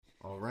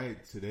All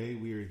right, today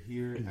we are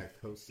here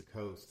at Coast to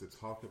Coast to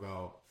talk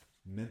about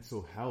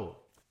mental health.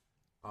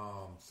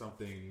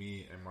 Something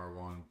me and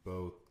Marwan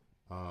both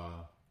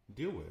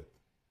deal with.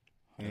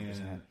 100%.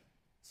 And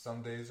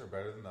some days are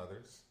better than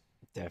others.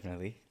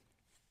 Definitely.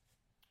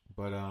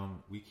 But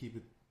we keep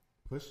it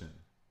pushing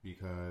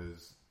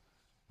because,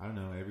 I don't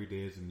know, every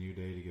day is a new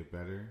day to get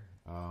better.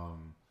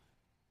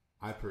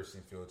 I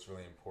personally feel it's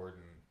really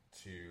important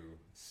to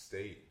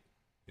state,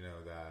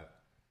 that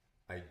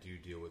I do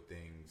deal with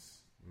things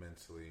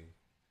mentally.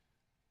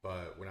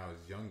 But when I was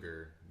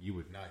younger, you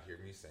would not hear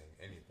me saying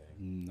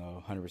anything.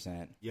 No,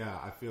 100%. Yeah,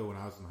 I feel when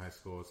I was in high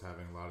school, I was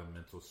having a lot of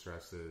mental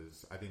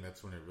stresses. I think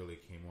that's when it really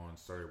came on,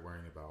 started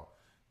worrying about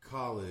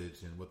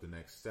college and what the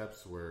next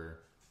steps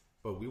were.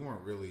 But we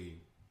weren't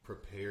really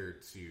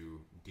prepared to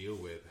deal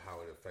with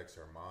how it affects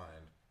our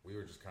mind. We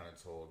were just kind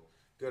of told,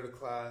 go to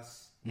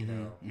class,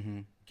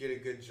 get a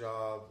good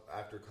job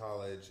after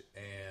college,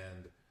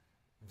 and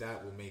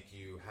that will make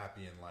you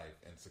happy in life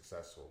and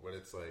successful. But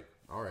it's like,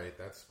 all right,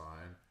 that's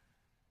fine.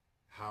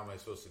 How am I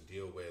supposed to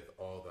deal with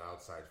all the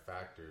outside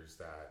factors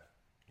that,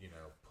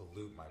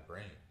 pollute my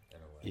brain in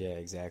a way? Yeah,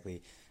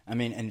 exactly. I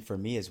mean, and for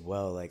me as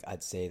well, like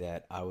I'd say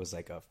that I was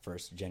like a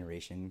first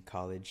generation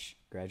college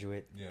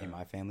graduate in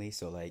my family.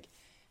 So like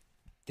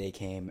they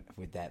came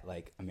with that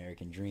like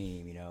American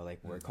dream,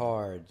 like work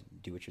hard,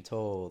 do what you're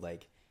told,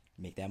 like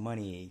make that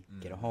money,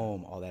 get a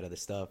home, all that other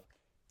stuff.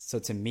 So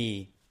to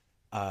me,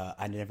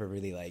 I never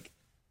really like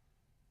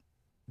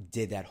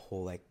did that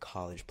whole like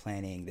college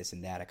planning, this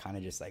and that. I kind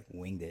of just like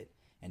winged it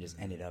and just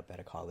ended up at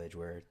a college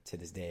where to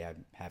this day I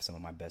have some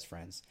of my best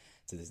friends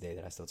to this day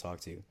that I still talk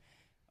to.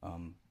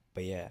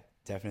 But yeah,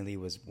 definitely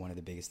was one of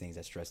the biggest things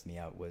that stressed me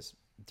out was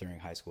during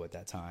high school at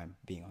that time,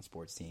 being on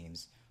sports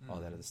teams, all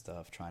that other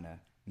stuff, trying to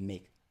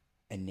make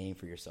a name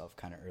for yourself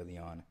kind of early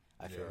on,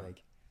 I feel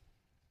like.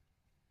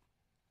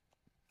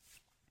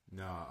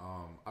 No,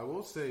 I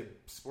will say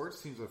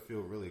sports teams I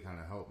feel really kind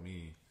of helped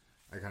me.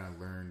 I kind of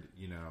learned,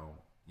 you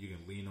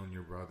can lean on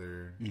your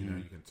brother,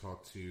 you can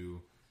talk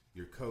to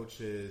your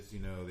coaches,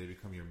 they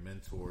become your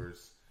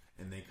mentors,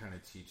 and they kind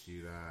of teach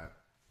you that,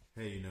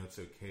 hey, it's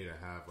okay to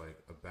have like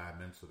a bad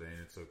mental day,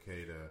 and it's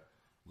okay to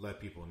let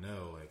people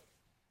know, like,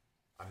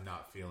 I'm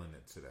not feeling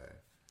it today.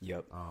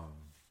 Yep.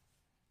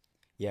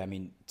 Yeah, I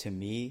mean, to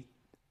me,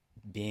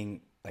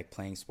 being like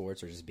playing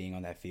sports or just being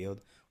on that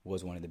field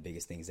was one of the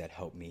biggest things that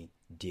helped me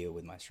deal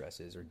with my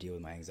stresses or deal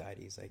with my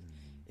anxieties. Like,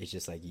 it's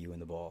just like you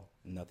and the ball.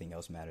 Nothing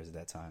else matters at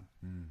that time.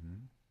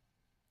 Mm-hmm.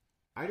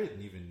 I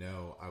didn't even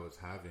know I was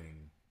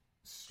having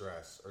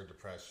stress or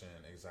depression,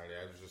 anxiety.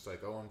 I was just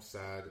like, oh, I'm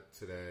sad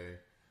today,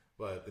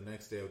 but the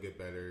next day I'll get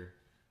better.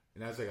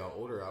 And as I got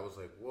older, I was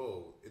like,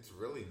 whoa, it's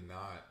really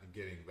not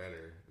getting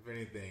better. If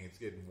anything, it's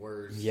getting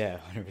worse. Yeah,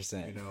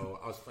 100%.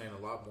 I was playing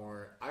a lot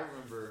more. I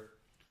remember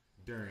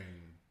during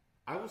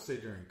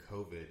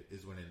COVID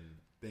is when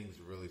things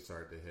really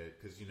started to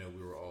hit because,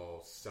 we were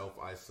all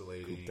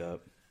self-isolating. Cooped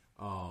up.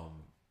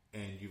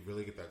 And you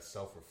really get that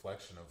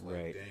self-reflection of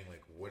like, dang,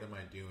 like, what am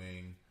I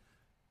doing?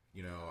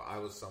 I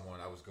was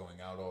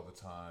going out all the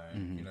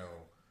time,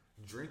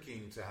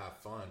 drinking to have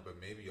fun,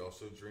 but maybe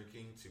also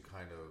drinking to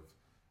kind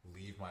of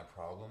leave my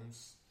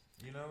problems,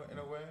 in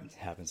a way. It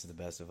happens to the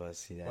best of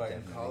us. Yeah, but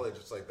definitely. in college,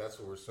 it's like, that's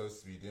what we're supposed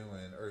to be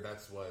doing, or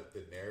that's what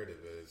the narrative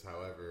is.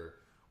 However,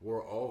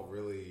 we're all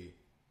really,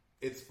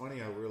 it's funny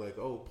how we're like,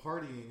 oh,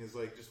 partying is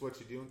like just what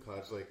you do in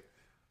college. Like,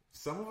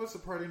 some of us are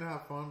partying to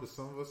have fun, but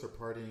some of us are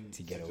partying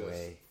to get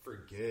away. Just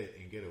forget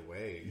and get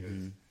away.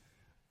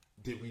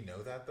 Did we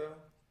know that though?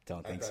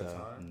 Don't think so.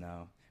 Time?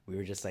 No. We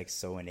were just like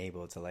so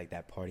enabled to like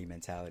that party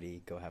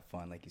mentality, go have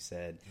fun, like you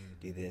said,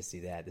 do this,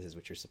 do that. This is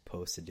what you're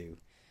supposed to do.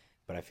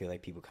 But I feel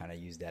like people kind of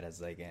use that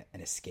as like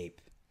an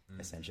escape,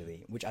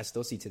 essentially, which I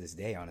still see to this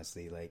day,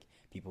 honestly. Like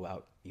people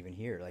out even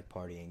here, like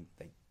partying,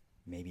 like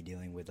maybe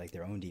dealing with like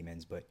their own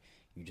demons, but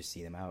you just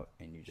see them out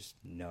and you just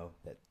know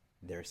that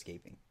they're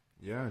escaping.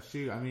 Yeah,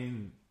 I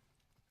mean,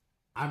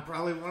 I'm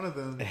probably one of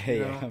them.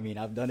 Yeah, I mean,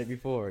 I've done it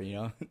before,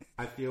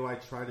 I feel I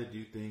try to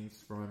do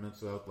things for my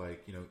mental health,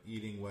 like,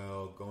 eating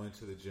well, going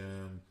to the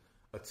gym,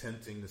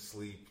 attempting to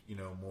sleep,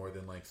 more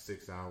than like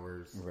 6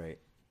 hours. Right.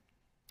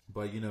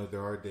 But,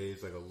 there are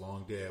days like a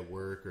long day at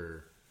work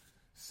or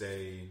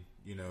say,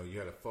 you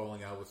had a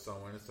falling out with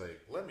someone. It's like,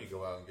 let me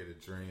go out and get a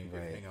drink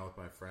and hang out with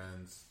my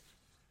friends.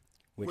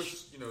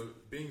 Which,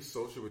 being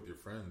social with your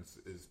friends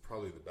is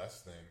probably the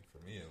best thing for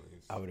me, at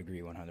least. I would agree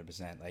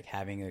 100%. Like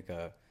having like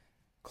a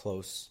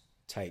close,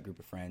 tight group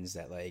of friends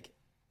that like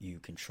you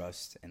can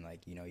trust and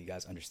like, you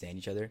guys understand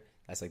each other.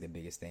 That's like the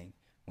biggest thing.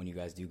 When you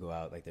guys do go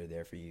out, like they're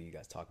there for you. You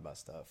guys talk about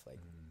stuff. Like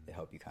they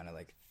help you kind of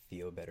like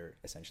feel better,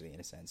 essentially, in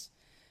a sense.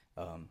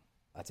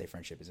 I'd say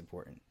friendship is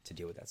important to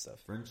deal with that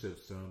stuff.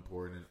 Friendship's so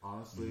important. And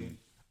honestly,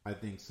 I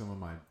think some of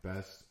my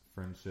best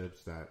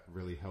friendships that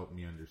really helped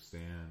me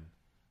understand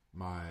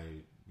my,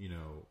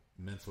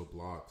 mental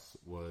blocks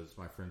was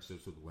my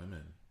friendships with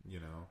women.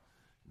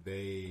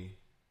 They,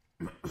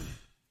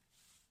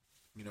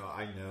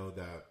 I know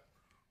that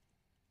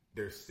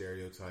there's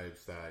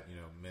stereotypes that,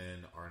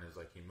 men aren't as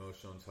like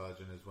emotional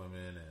intelligent as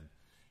women, and,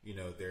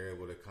 they're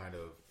able to kind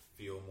of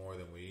feel more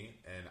than we.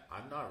 And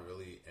I'm not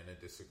really in a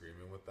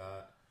disagreement with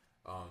that.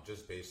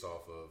 Just based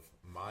off of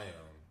my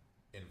own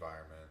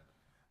environment,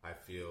 I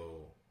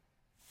feel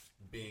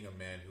being a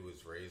man who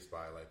was raised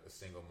by like a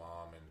single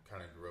mom and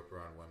kind of grew up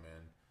around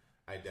women,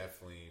 I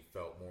definitely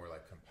felt more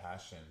like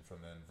compassion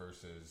from them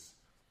versus,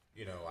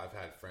 I've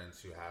had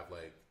friends who have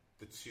like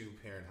the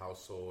 2-parent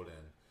household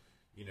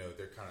and,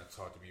 they're kind of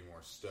taught to be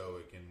more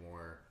stoic and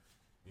more,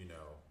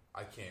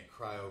 I can't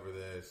cry over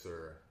this,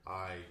 or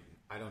I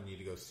don't need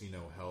to go see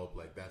no help.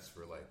 Like that's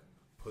for like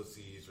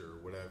pussies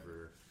or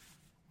whatever.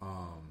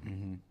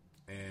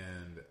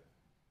 And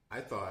I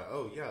thought,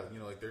 oh yeah,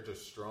 like they're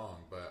just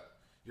strong, but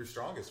your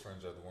strongest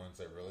friends are the ones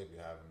that really be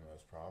having the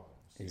most problems.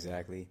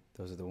 Exactly.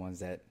 Those are the ones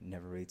that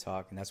never really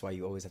talk, and that's why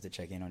you always have to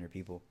check in on your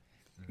people.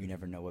 You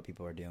never know what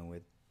people are dealing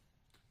with.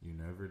 You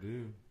never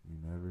do. You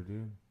never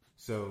do.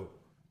 So,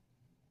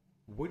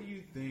 what do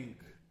you think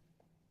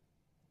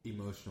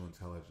emotional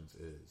intelligence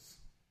is?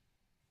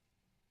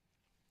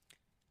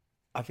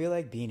 I feel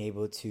like being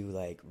able to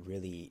like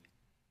really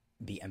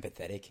be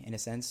empathetic in a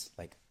sense,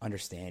 like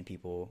understand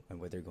people and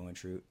what they're going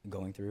through.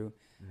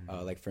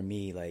 Like for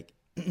me, like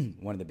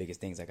one of the biggest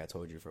things, like I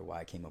told you, for why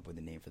I came up with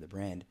the name for the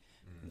brand,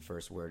 the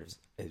first word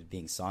is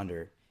being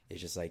Sonder.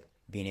 Is just like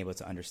being able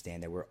to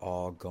understand that we're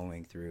all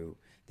going through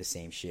the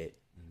same shit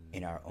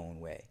in our own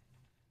way.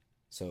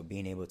 So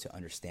being able to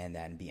understand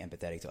that and be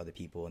empathetic to other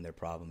people and their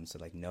problems, to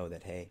like know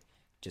that, hey,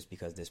 just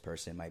because this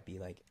person might be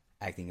like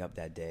acting up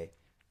that day,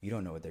 you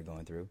don't know what they're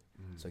going through.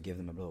 So give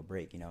them a little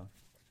break, No,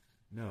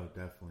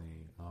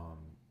 definitely.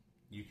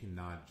 You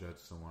cannot judge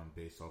someone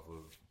based off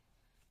of,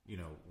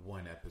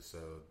 one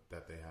episode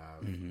that they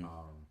have.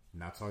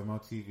 Not talking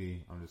about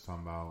TV. I'm just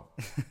talking about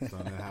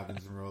something that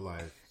happens in real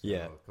life. So,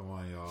 yeah. Come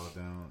on, y'all.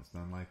 It's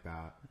nothing like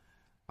that.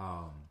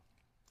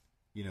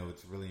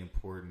 It's really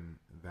important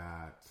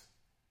that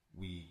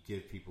we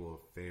give people a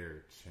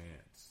fair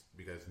chance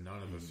because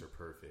none of us are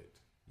perfect,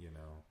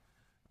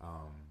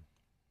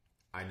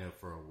 I know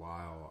for a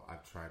while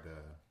I've tried to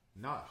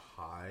not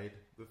hide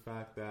the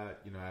fact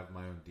that, I have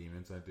my own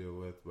demons I deal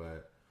with,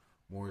 but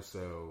more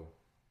so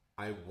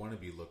I want to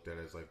be looked at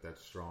as like that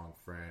strong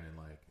friend and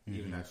like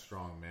even that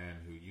strong man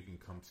who you can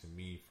come to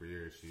me for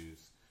your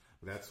issues.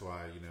 But that's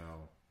why,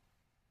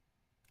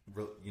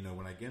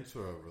 when I get into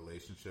a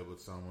relationship with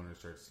someone or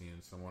start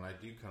seeing someone, I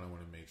do kind of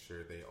want to make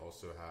sure they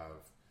also have,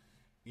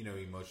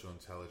 emotional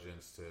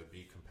intelligence to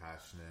be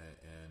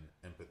compassionate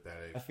and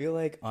empathetic. I feel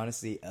like,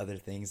 honestly, other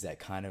things that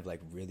kind of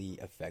like really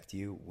affect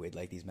you with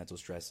like these mental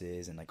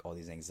stresses and like all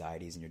these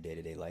anxieties in your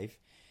day-to-day life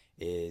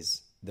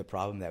is the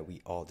problem that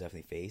we all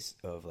definitely face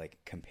of like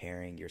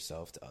comparing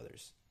yourself to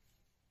others.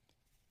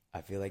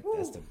 I feel like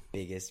that's the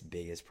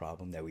biggest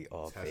problem that we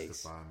all face.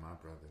 Testify, my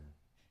brother.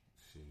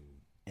 Shoot.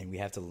 And we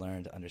have to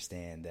learn to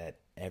understand that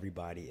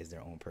everybody is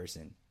their own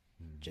person.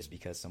 Just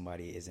because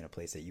somebody is in a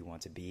place that you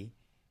want to be,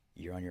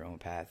 you're on your own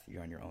path,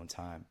 you're on your own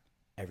time.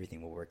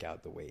 Everything will work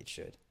out the way it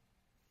should.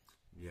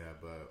 Yeah,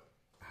 but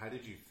how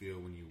did you feel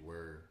when you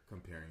were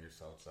comparing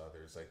yourself to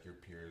others, like your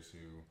peers who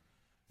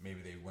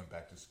maybe they went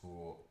back to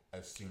school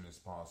as soon as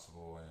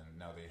possible and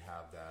now they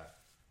have that,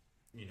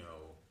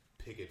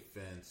 picket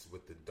fence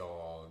with the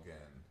dog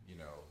and,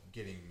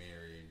 getting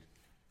married?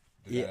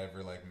 Did that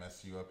ever like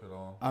mess you up at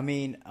all? I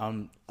mean,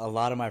 a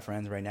lot of my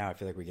friends right now, I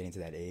feel like we're getting to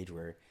that age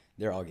where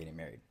they're all getting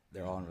married.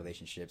 They're all in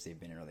relationships. They've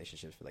been in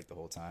relationships for like the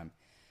whole time.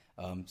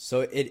 So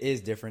it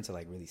is different to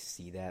like really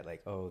see that,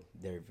 like, oh,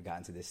 they've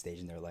gotten to this stage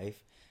in their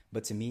life.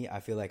 But to me,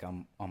 I feel like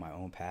I'm on my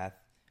own path.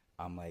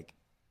 I'm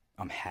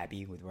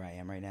happy with where I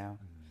am right now,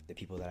 the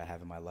people that I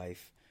have in my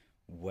life,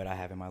 what I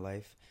have in my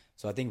life.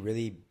 So I think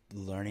really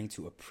learning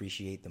to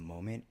appreciate the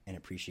moment and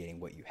appreciating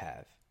what you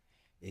have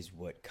is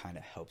what kind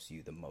of helps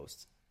you the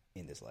most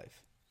in this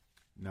life.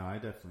 No, I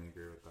definitely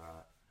agree with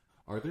that.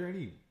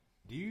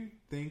 Do you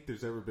think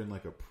there's ever been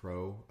like a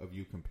pro of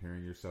you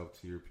comparing yourself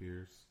to your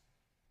peers?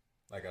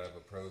 Like out of the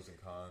pros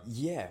and cons?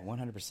 Yeah,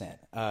 100%.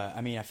 I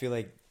mean, I feel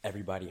like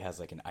everybody has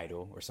like an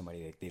idol or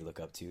somebody that they look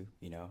up to,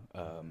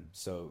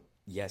 So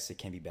yes, it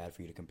can be bad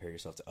for you to compare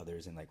yourself to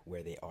others and like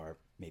where they are,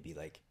 maybe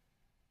like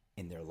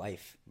in their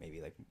life,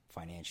 maybe like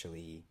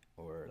financially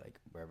or like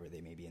wherever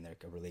they may be in their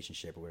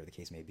relationship or whatever the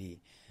case may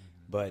be.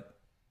 But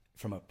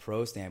from a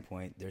pro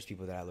standpoint, there's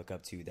people that I look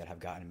up to that have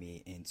gotten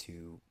me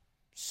into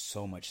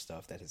so much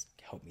stuff that has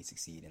helped me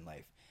succeed in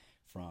life.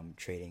 From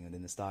trading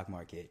within the stock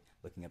market,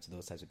 looking up to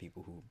those types of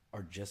people who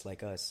are just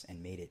like us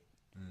and made it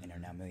and are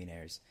now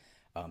millionaires.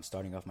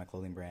 Starting off my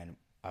clothing brand,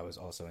 I was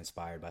also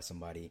inspired by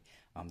somebody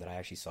that I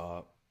actually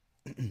saw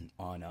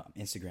on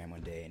Instagram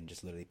one day and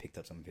just literally picked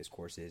up some of his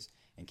courses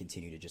and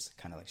continue to just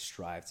kind of like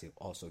strive to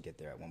also get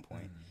there at one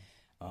point.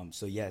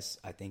 So yes,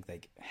 I think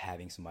like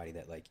having somebody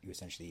that like you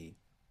essentially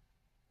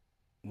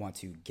want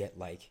to get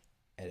like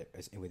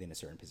within a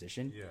certain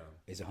position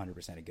is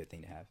 100% a good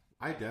thing to have.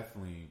 I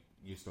definitely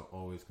used to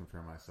always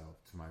compare myself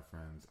to my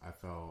friends. I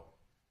felt,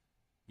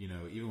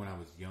 even when I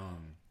was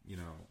young,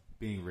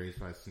 being raised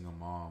by a single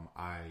mom,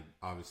 I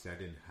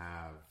didn't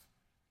have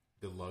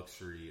the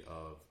luxury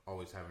of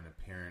always having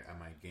a parent at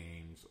my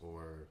games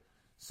or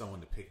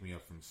someone to pick me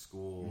up from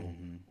school,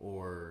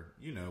 or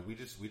we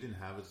didn't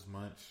have as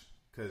much,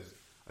 because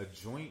a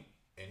joint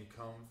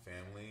income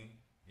family,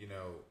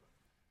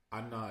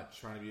 I'm not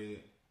trying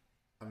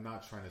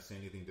to say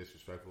anything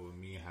disrespectful with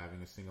me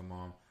having a single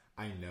mom.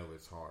 I know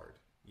it's hard,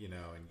 and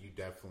you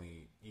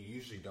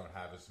usually don't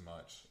have as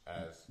much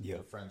as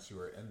your friends who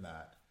are in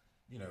that,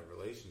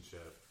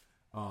 relationship.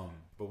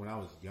 But when I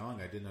was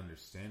young, I didn't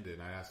understand it,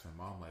 and I asked my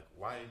mom, like,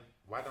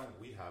 why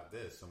don't we have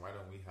this and why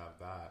don't we have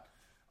that?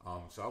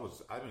 So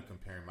I've been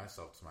comparing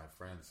myself to my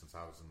friends since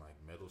I was in like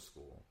middle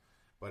school.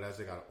 But as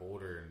I got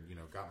older and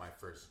got my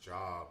first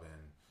job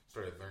and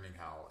started learning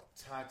how like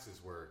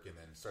taxes work, and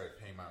then started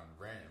paying my own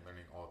rent and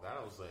learning all that,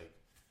 I was like,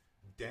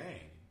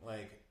 dang,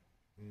 like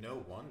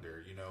no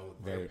wonder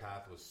their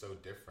path was so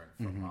different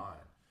from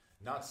mine.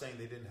 Not saying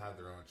they didn't have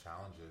their own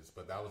challenges,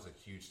 but that was a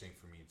huge thing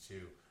for me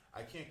too.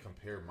 I can't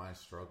compare my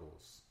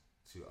struggles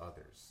to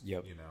others.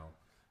 Yep.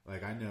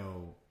 Like I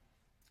know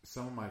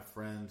some of my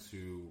friends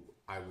who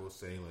I will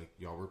say like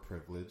y'all were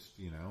privileged,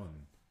 and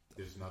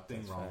there's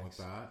nothing wrong with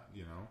that,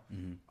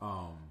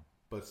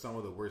 but some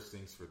of the worst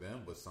things for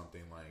them was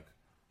something like,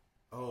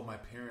 oh, my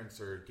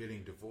parents are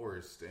getting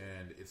divorced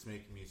and it's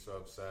making me so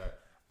upset.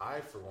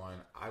 For one,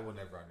 I will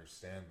never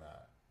understand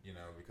that,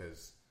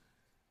 because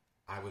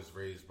I was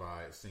raised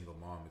by a single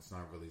mom. It's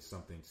not really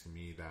something to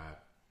me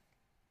that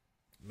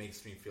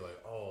makes me feel like,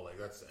 oh, like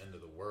that's the end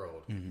of the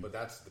world. But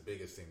that's the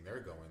biggest thing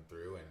they're going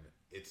through, and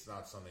it's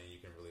not something you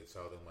can really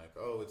tell them like,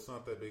 oh, it's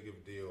not that big of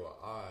a deal.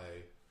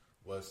 I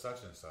was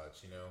such and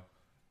such,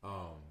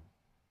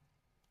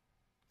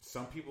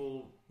 Some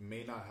people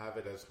may not have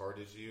it as hard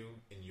as you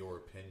in your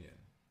opinion,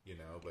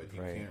 but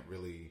you can't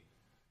really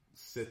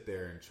sit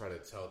there and try to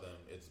tell them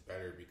it's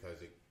better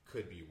because it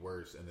could be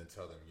worse, and then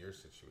tell them your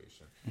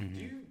situation.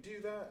 Do you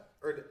do that,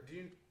 or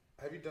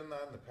have you done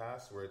that in the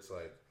past where it's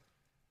like,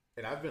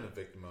 and I've been a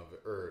victim of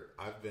it, or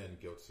I've been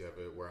guilty of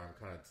it, where I'm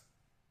kind of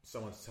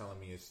someone's telling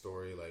me a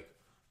story like,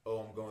 oh,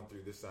 I'm going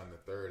through this, that, and the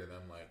third, and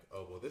I'm like,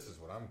 oh, well, this is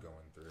what I'm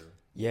going through.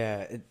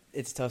 Yeah,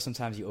 it's tough.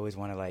 Sometimes you always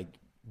want to like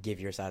give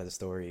your side of the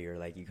story, or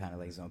like you kind of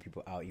like zone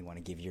people out. You want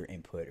to give your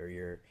input or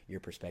your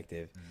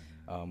perspective,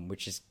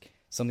 which is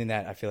something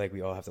that I feel like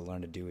we all have to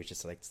learn to do. Is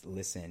just to, like,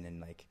 listen and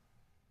like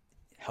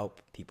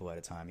help people at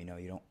a time.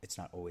 It's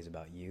not always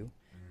about you,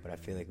 but I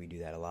feel like we do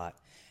that a lot.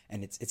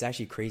 And it's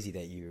actually crazy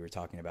that you were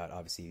talking about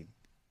obviously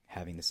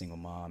having the single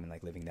mom and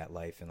like living that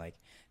life and like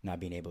not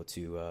being able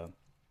to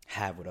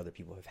have what other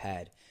people have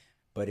had.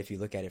 But if you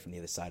look at it from the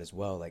other side as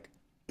well, like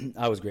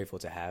I was grateful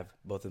to have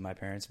both of my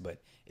parents,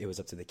 but it was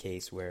up to the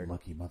case where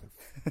lucky mother.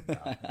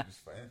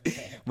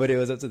 But it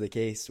was up to the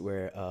case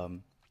where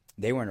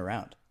they weren't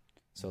around.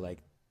 So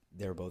like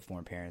they were both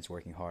foreign parents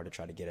working hard to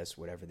try to get us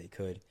whatever they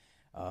could.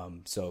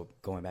 So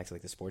going back to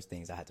like the sports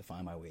things, I had to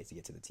find my way to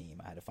get to the team.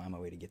 I had to find my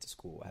way to get to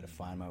school. I had to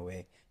find my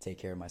way to take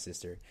care of my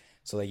sister.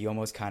 So like you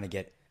almost kind of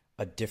get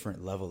a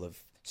different level of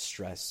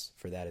stress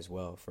for that as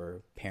well,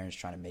 for parents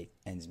trying to make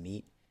ends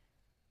meet,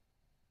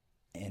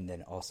 and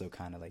then also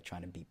kind of like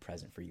trying to be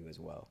present for you as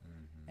well.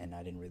 And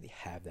I didn't really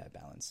have that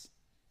balance.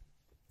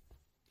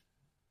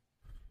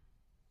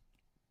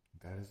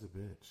 That is a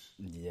bitch.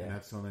 Yeah. And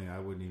that's something I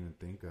wouldn't even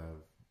think of.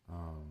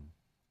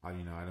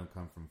 I don't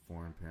come from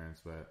foreign parents,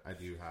 but I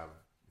do have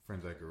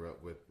friends I grew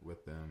up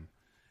with them,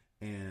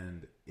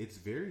 and it's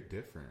very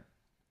different.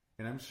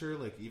 And I'm sure,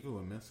 like, even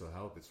with mental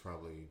health, it's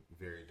probably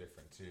very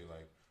different too.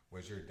 Like,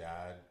 was your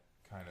dad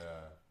kind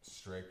of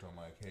strict on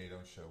like, hey,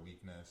 don't show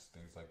weakness,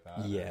 things like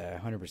that? Yeah,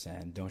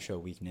 100%. Don't show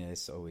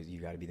weakness. Always, you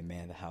got to be the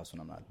man of the house when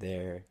I'm not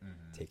there.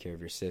 Take care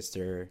of your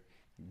sister.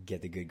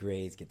 Get the good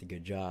grades. Get the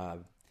good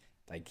job.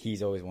 Like,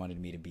 he's always wanted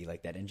me to be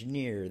like that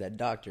engineer, that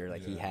doctor.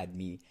 Like, he had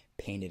me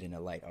painted in a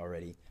light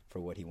already for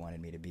what he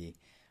wanted me to be.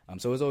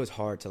 So it was always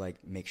hard to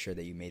like make sure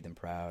that you made them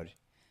proud.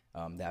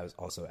 That was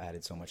also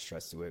added so much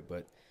stress to it.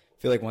 But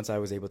I feel like once I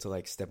was able to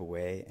like step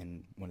away,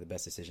 and one of the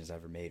best decisions I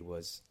ever made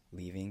was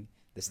leaving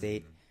the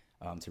state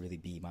to really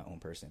be my own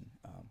person,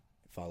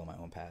 follow my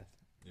own path.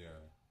 Yeah.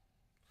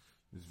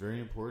 It's very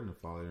important to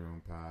follow your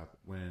own path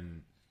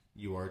when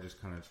you are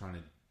just kind of trying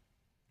to,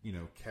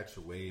 catch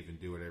a wave and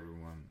do what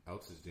everyone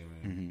else is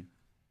doing.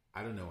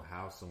 I don't know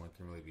how someone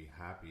can really be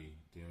happy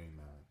doing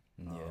that.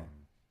 Yeah.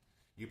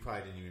 You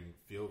probably didn't even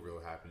feel real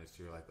happiness.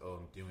 You're like, oh,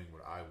 I'm doing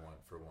what I want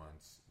for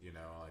once.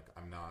 Like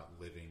I'm not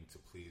living to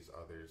please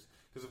others.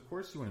 Because of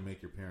course you want to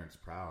make your parents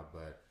proud,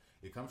 but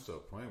it comes to a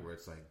point where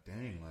it's like,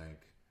 dang,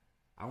 like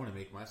I want to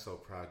make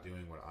myself proud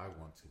doing what I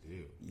want to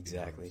do.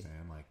 Exactly. You know what I'm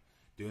saying? Like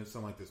doing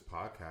something like this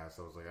podcast,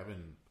 I was like, I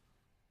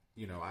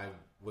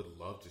would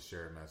love to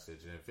share a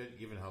message. And if it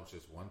even helps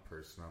just one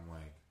person, I'm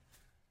like,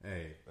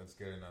 hey, that's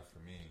good enough for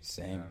me.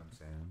 Same. You know what I'm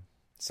saying?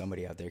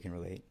 Somebody out there can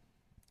relate.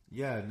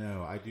 Yeah,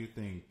 no, I do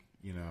think,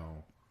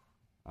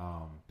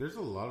 there's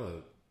a lot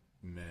of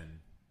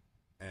men,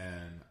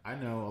 and I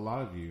know a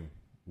lot of you,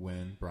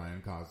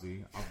 Brian,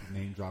 Kazi, I'll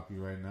name drop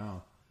you right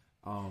now.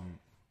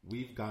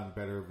 We've gotten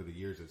better over the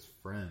years as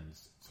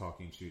friends,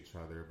 talking to each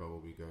other about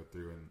what we go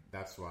through, and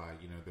that's why,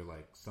 they're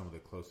like some of the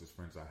closest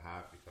friends I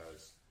have,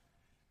 because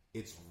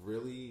it's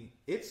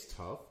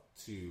tough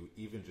to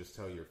even just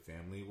tell your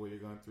family what you're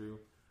going through,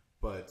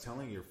 but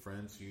telling your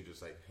friends who you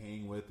just like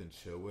hang with and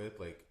chill with,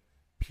 like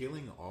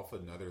peeling off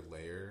another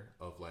layer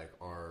of like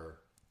our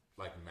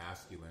like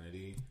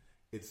masculinity,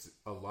 it's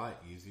a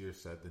lot easier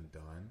said than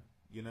done,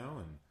 you know?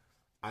 And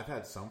I've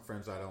had some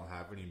friends I don't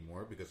have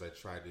anymore because I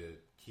tried to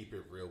keep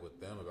it real with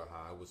them about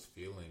how I was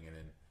feeling, and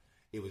then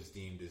it was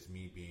deemed as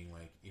me being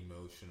like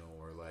emotional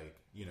or like,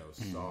 you know,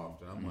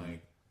 soft. And I'm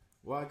like,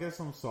 well, I guess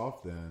I'm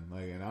soft then.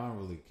 Like, and I don't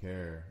really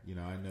care. You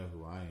know, I know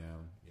who I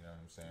am. You know what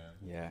I'm saying?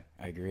 Yeah,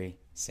 I agree.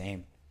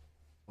 Same.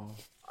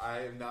 I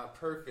am not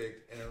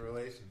perfect in a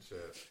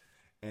relationship.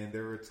 And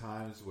there were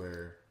times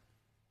where,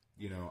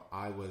 you know,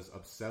 I was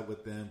upset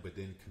with them but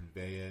didn't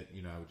convey it.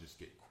 You know, I would just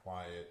get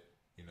quiet,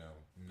 you know,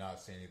 not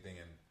say anything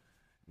and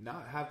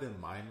not have them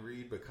mind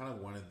read, but kind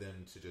of wanted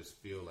them to just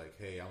feel like,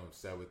 hey, I'm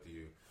upset with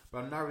you. But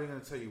I'm not really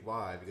going to tell you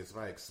why, because if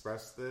I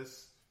express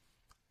this,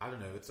 I don't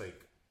know, it's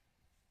like,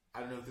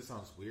 I don't know if this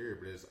sounds weird,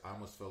 but I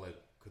almost feel like,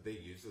 could they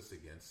use this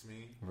against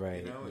me?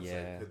 Right, You know, it's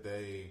yeah. like,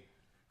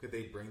 could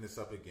they bring this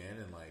up again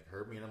and like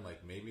hurt me? And I'm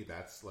like, maybe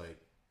that's like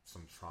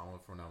some trauma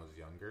from when I was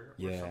younger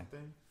or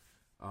something.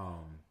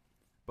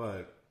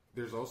 But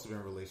there's also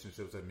been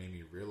relationships that made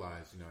me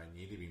realize, you know, I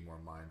need to be more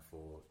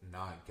mindful,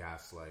 not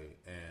gaslight,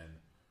 and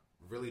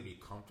really be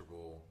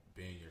comfortable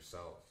being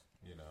yourself,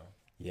 you know?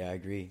 Yeah, I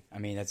agree. I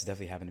mean, that's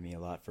definitely happened to me a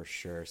lot for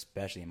sure,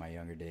 especially in my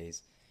younger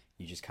days.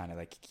 You just kind of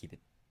like keep it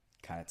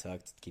kind of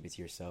tucked, keep it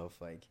to yourself.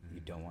 Like, you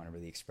don't want to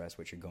really express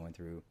what you're going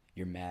through.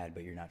 You're mad,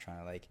 but you're not trying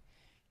to like,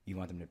 you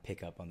want them to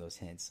pick up on those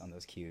hints, on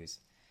those cues.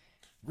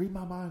 Read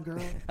my mind,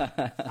 girl.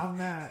 I'm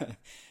mad.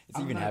 It's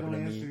even happened to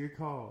me. I'm not going to answer your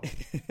call.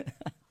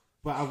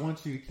 But I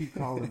want you to keep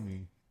calling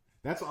me.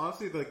 That's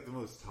honestly like the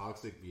most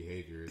toxic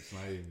behavior. It's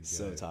not even good.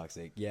 So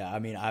toxic. Yeah, I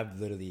mean, I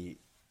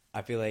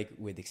feel like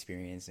with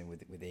experience and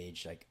with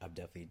age, like I've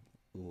definitely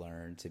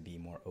learned to be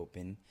more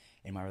open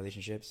in my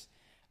relationships.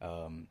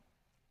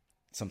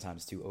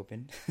 Sometimes too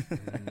open.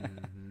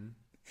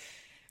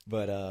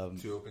 But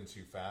too open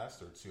too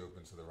fast or too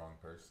open to the wrong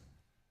person?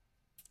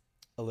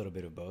 A little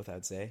bit of both,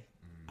 I'd say.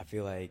 I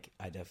feel like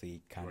I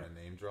definitely kind of... Want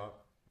to name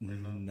drop?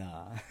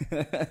 Nah.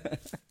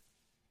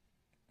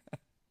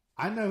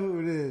 I know who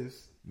it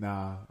is.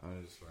 Nah,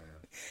 I'm just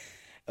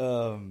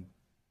playing.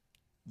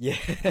 Yeah.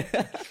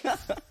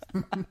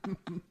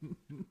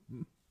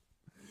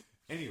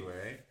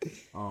 Anyway,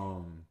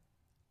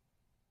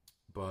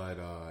 but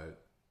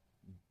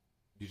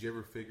did you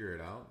ever figure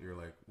it out? You're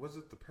like, was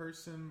it the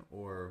person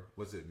or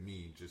was it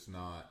me just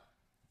not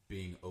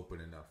being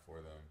open enough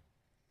for them?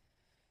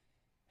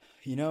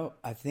 You know,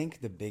 I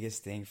think the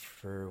biggest thing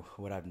for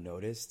what I've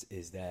noticed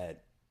is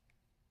that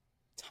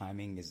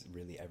timing is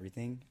really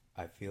everything.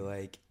 I feel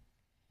like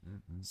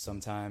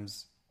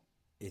sometimes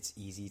it's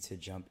easy to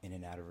jump in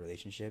and out of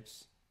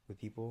relationships with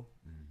people,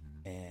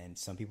 and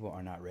some people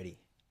are not ready.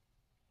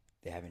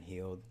 They haven't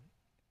healed.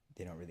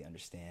 They don't really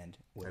understand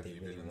what they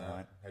really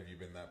want. Have you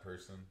been that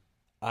person?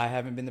 I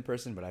haven't been the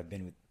person, but I've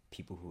been with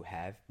people who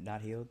have not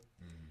healed,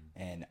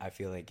 and I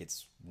feel like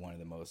it's one of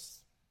the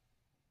most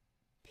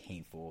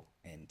painful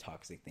and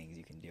toxic things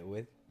you can deal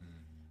with.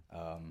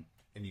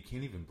 And you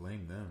can't even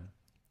blame them.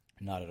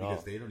 Not at all.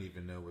 Because they don't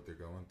even know what they're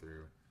going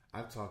through.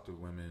 I've talked to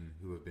women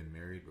who have been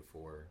married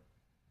before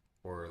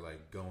or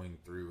like going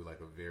through like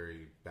a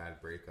very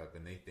bad breakup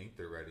and they think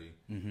they're ready.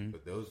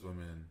 But those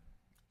women,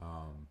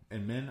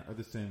 and men are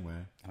the same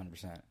way.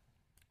 100%.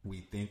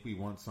 We think we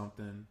want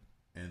something,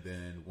 and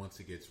then once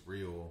it gets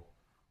real,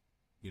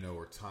 you know,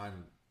 or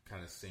time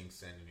kind of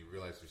sinks in and you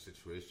realize your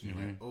situation,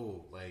 you're like,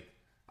 oh, like,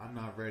 I'm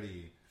not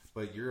ready.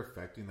 But you're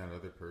affecting that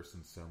other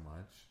person so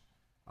much.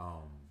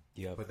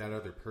 But that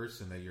other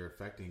person that you're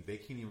affecting, they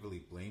can't even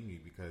really blame you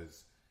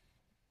because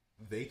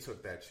they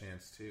took that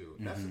chance too.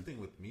 And that's the thing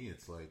with me.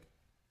 It's like,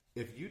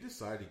 if you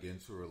decide to get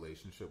into a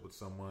relationship with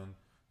someone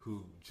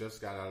who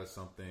just got out of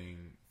something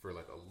for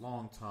like a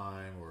long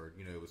time or,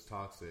 you know, it was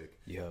toxic,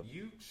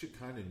 you should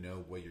kind of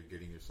know what you're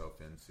getting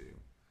yourself into.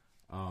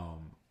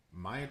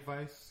 My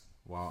advice,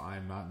 while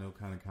I'm not no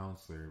kind of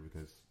counselor,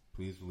 because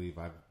please believe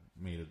I've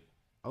made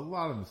a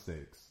lot of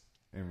mistakes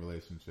in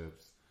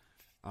relationships.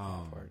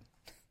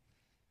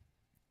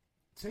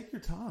 Take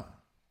your time.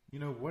 You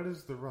know, what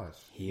is the rush?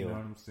 Heal. You know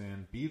what I'm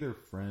saying? Be their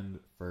friend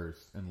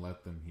first and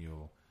let them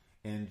heal.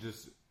 And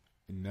just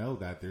know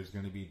that there's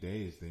going to be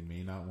days they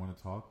may not want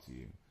to talk to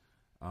you.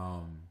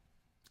 And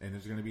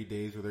there's going to be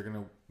days where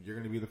you're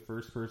going to be the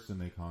first person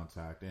they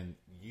contact. And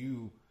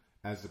you,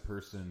 as a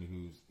person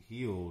who's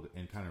healed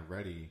and kind of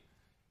ready,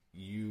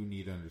 you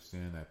need to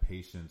understand that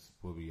patience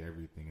will be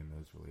everything in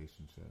those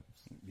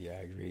relationships. Yeah,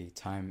 I agree.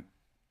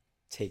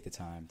 Take the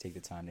time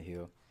to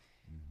heal.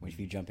 If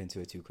you jump into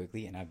it too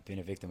quickly, and I've been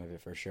a victim of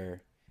it for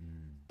sure,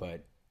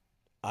 but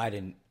I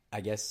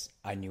guess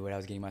I knew what I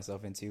was getting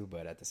myself into,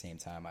 but at the same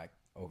time I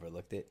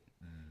overlooked it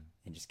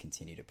and just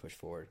continued to push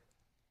forward.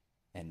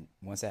 And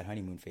once that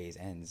honeymoon phase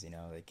ends, you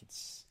know, like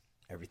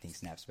everything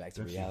snaps back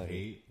to reality. You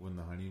hate when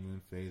the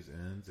honeymoon phase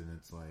ends and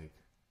it's like,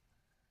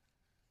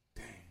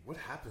 dang, what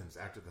happens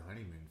after the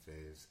honeymoon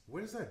phase?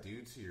 What does that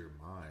do to your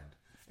mind?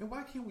 And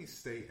why can't we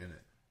stay in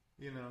it?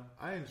 You know,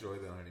 I enjoy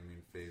the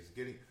honeymoon phase.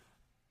 Getting,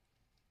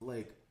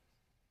 like,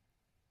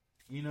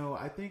 you know,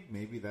 I think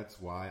maybe that's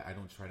why I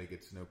don't try to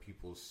get to know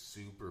people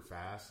super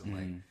fast and,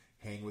 like,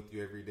 hang with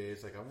you every day.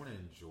 It's like, I want to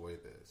enjoy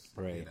this.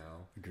 Right. You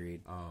know?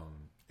 Agreed.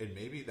 And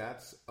maybe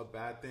that's a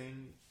bad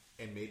thing.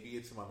 And maybe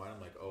it's in my mind,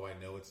 I'm like, oh, I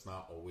know it's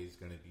not always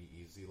going to be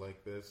easy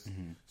like this.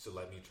 So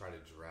let me try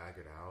to drag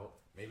it out.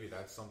 Maybe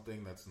that's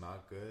something that's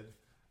not good.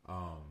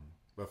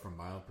 But from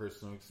my own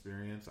personal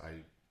experience,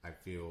 I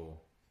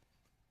feel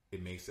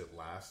it makes it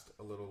last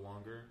a little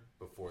longer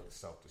before the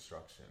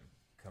self-destruction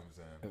comes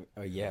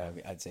in. Yeah, I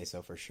mean, I'd say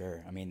so for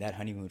sure. I mean, that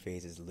honeymoon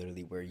phase is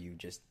literally where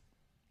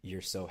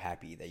you're so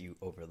happy that you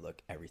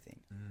overlook everything,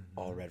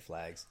 all red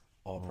flags,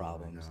 all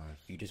problems.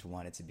 You just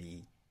want it to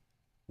be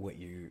what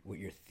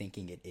you're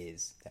thinking it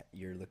is. That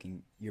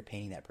you're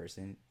painting that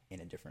person in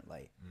a different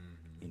light.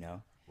 You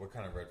know, what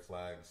kind of red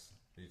flags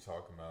are you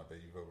talking about that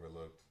you've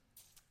overlooked?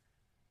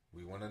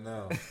 We want to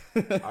know.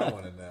 I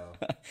want to know.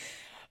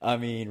 I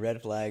mean,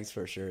 red flags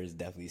for sure is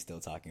definitely still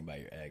talking about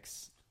your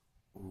ex.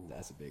 Ooh.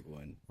 That's a big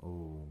one.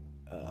 Oh,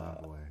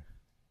 my boy.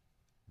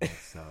 That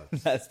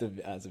sucks.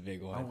 That's a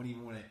big one. I don't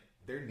even want to.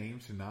 Their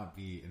name should not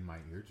be in my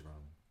eardrum.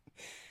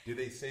 Do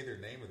they say their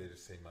name or they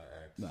just say my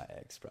ex? My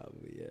ex,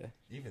 probably, yeah.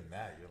 Even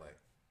that, you're like...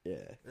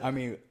 Yeah. I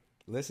mean,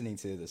 listening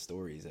to the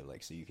stories of,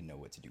 like, so you can know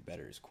what to do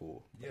better is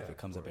cool. But if it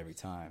comes up every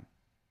time,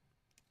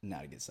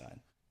 not a good sign.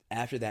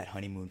 After that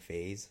honeymoon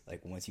phase,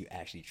 like, once you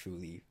actually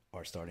truly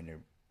are starting to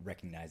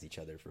recognize each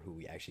other for who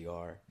we actually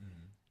are,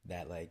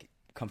 that, like,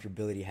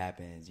 comfortability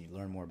happens, you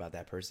learn more about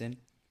that person.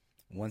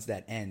 Once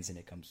that ends and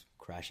it comes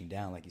crashing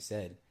down, like you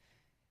said,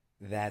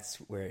 that's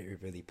where it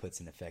really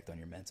puts an effect on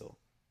your mental.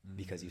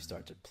 Because you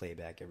start to play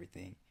back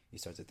everything. You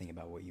start to think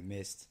about what you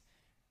missed,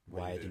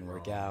 why it didn't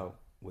work out,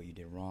 what you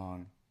did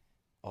wrong,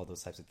 all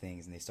those types of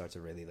things. And they start to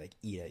really, like,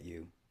 eat at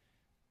you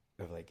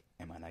of, like,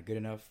 am I not good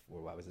enough?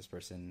 Or why was this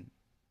person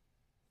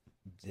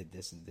did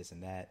this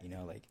and that? You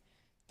know, like,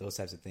 those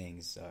types of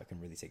things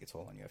can really take a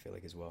toll on you, I feel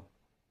like, as well.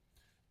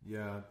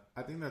 Yeah,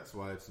 I think that's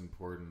why it's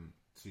important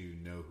to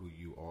know who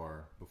you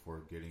are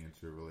before getting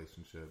into a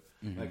relationship.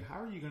 Like, how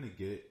are you going to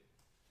get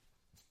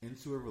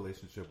into a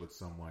relationship with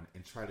someone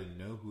and try to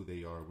know who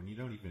they are when you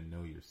don't even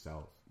know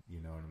yourself?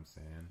 You know what I'm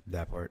saying?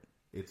 That part.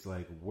 It's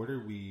like, what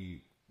are you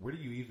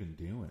even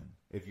doing?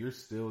 If you're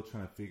still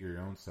trying to figure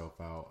your own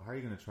self out, how are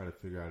you going to try to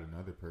figure out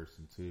another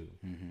person too?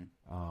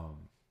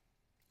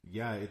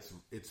 Yeah,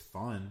 it's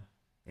fun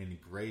and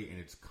great and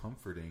it's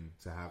comforting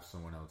to have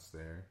someone else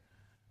there.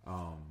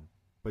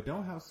 But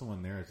don't have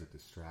someone there as a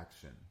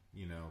distraction,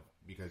 you know,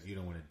 because you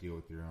don't want to deal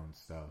with your own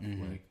stuff.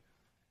 Like,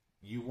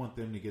 you want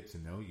them to get to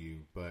know you,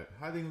 but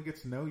how are they going to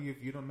get to know you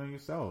if you don't know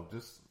yourself?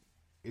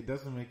 It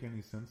doesn't make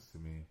any sense to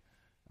me.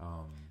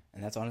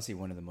 And that's honestly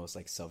one of the most,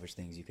 like, selfish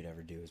things you could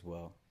ever do as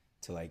well.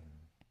 To, like,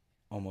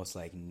 almost,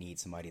 like, need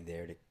somebody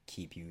there to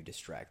keep you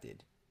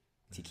distracted.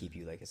 To keep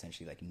you, like,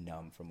 essentially, like,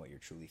 numb from what you're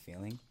truly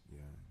feeling.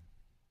 Yeah.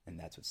 And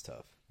that's what's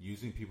tough.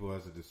 Using people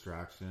as a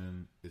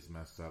distraction is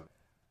messed up.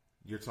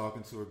 You're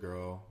talking to a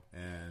girl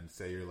and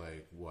say you're,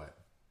 like, what?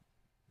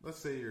 Let's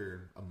say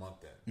you're a month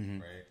in,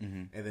 right?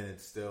 And then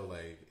it's still,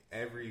 like,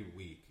 every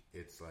week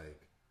it's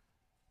like,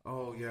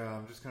 oh, yeah,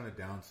 I'm just kind of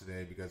down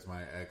today because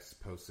my ex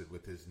posted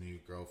with his new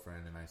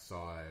girlfriend and I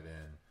saw it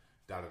and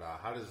da-da-da.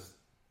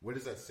 What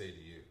does that say to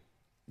you?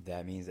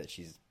 That means that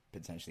she's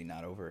potentially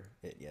not over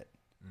it yet.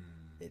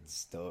 It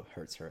still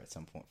hurts her at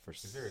some point for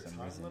some reason. Is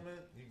there a time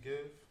limit you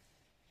give?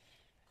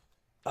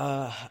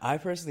 I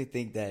personally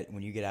think that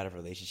when you get out of a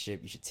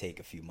relationship, you should take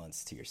a few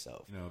months to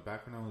yourself. You know,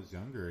 back when I was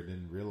younger, I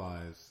didn't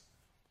realize,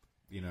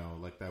 you know,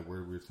 like that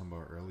word we were talking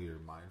about earlier,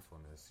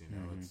 mindfulness, you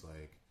know, it's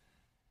like,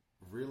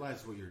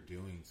 realize what you're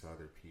doing to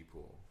other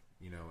people,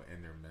 you know,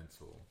 and their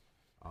mental.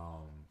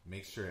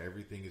 Make sure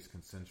everything is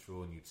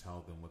consensual and you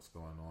tell them what's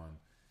going on.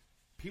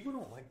 People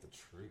don't like the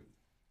truth.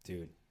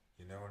 Dude.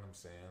 You know what I'm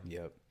saying?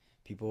 Yep.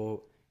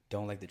 People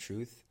don't like the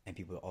truth, and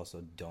people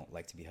also don't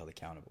like to be held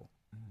accountable.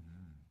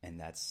 And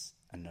that's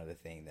another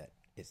thing that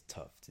is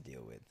tough to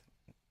deal with.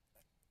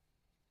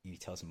 You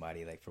tell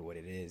somebody, like, for what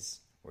it is,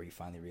 or you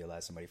finally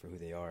realize somebody for who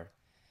they are,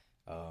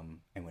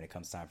 and when it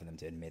comes time for them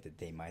to admit that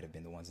they might have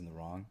been the ones in the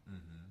wrong,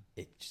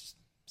 it just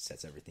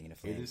sets everything in a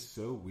flame. It is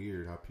so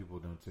weird how people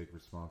don't take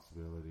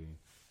responsibility.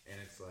 And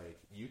it's like,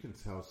 you can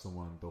tell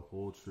someone the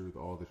whole truth,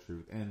 all the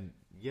truth. And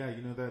yeah,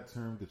 you know that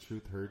term, the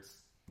truth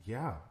hurts?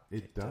 Yeah,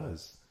 it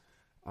does.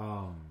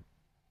 But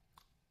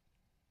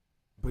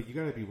you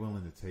got to be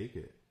willing to take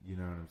it. You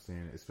know what I'm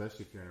saying?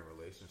 Especially if you're in a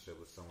relationship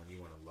with someone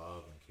you want to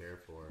love and care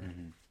for.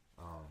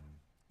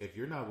 If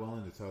you're not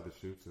willing to tell the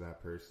truth to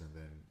that person,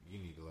 then you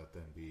need to let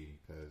them be,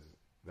 because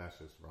that's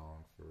just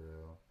wrong for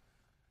real.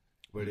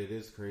 But it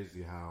is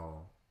crazy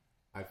how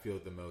I feel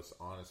the most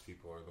honest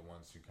people are the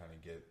ones who kind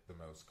of get the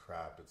most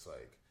crap. It's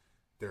like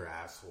they're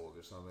assholes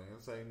or something.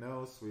 It's like,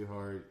 no,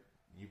 sweetheart,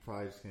 you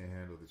probably just can't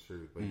handle the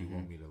truth, but you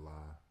want me to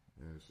lie.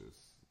 And it's just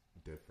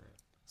different.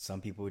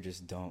 Some people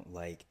just don't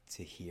like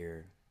to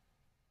hear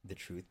the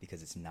truth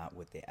because it's not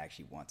what they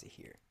actually want to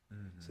hear.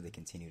 So they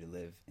continue to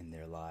live in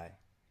their lie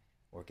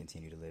or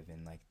continue to live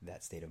in like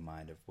that state of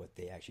mind of what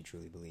they actually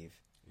truly believe.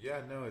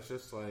 Yeah, no, it's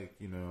just like,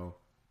 you know,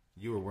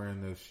 you were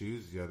wearing those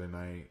shoes the other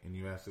night and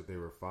you asked if they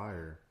were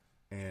fire.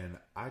 And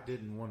I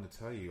didn't want to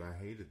tell you I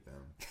hated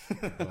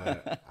them.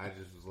 But I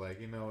just was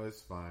like, you know, it's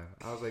fine.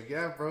 I was like,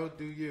 yeah, bro,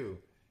 do you.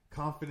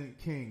 Confident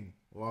king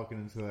walking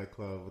into that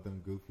club with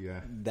them goofy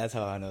ass. That's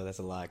how I know that's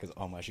a lie, because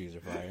all my shoes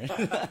are fire.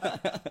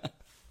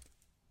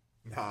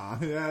 Nah,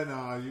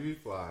 you be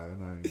fly. I'm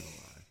not even gonna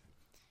lie.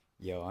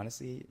 Yo,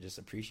 honestly, just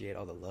appreciate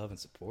all the love and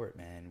support,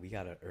 man. We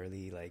got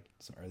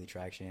some early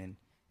traction.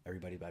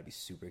 Everybody's about to be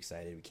super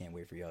excited. We can't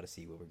wait for y'all to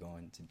see what we're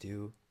going to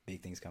do.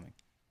 Big things coming.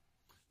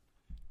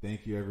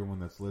 Thank you, everyone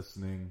that's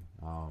listening.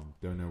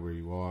 Don't know where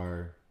you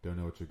are, don't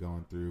know what you're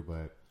going through,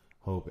 but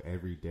hope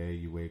every day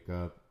you wake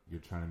up, you're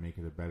trying to make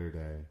it a better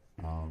day.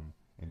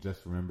 And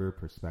just remember,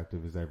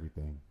 perspective is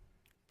everything.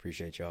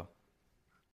 Appreciate y'all.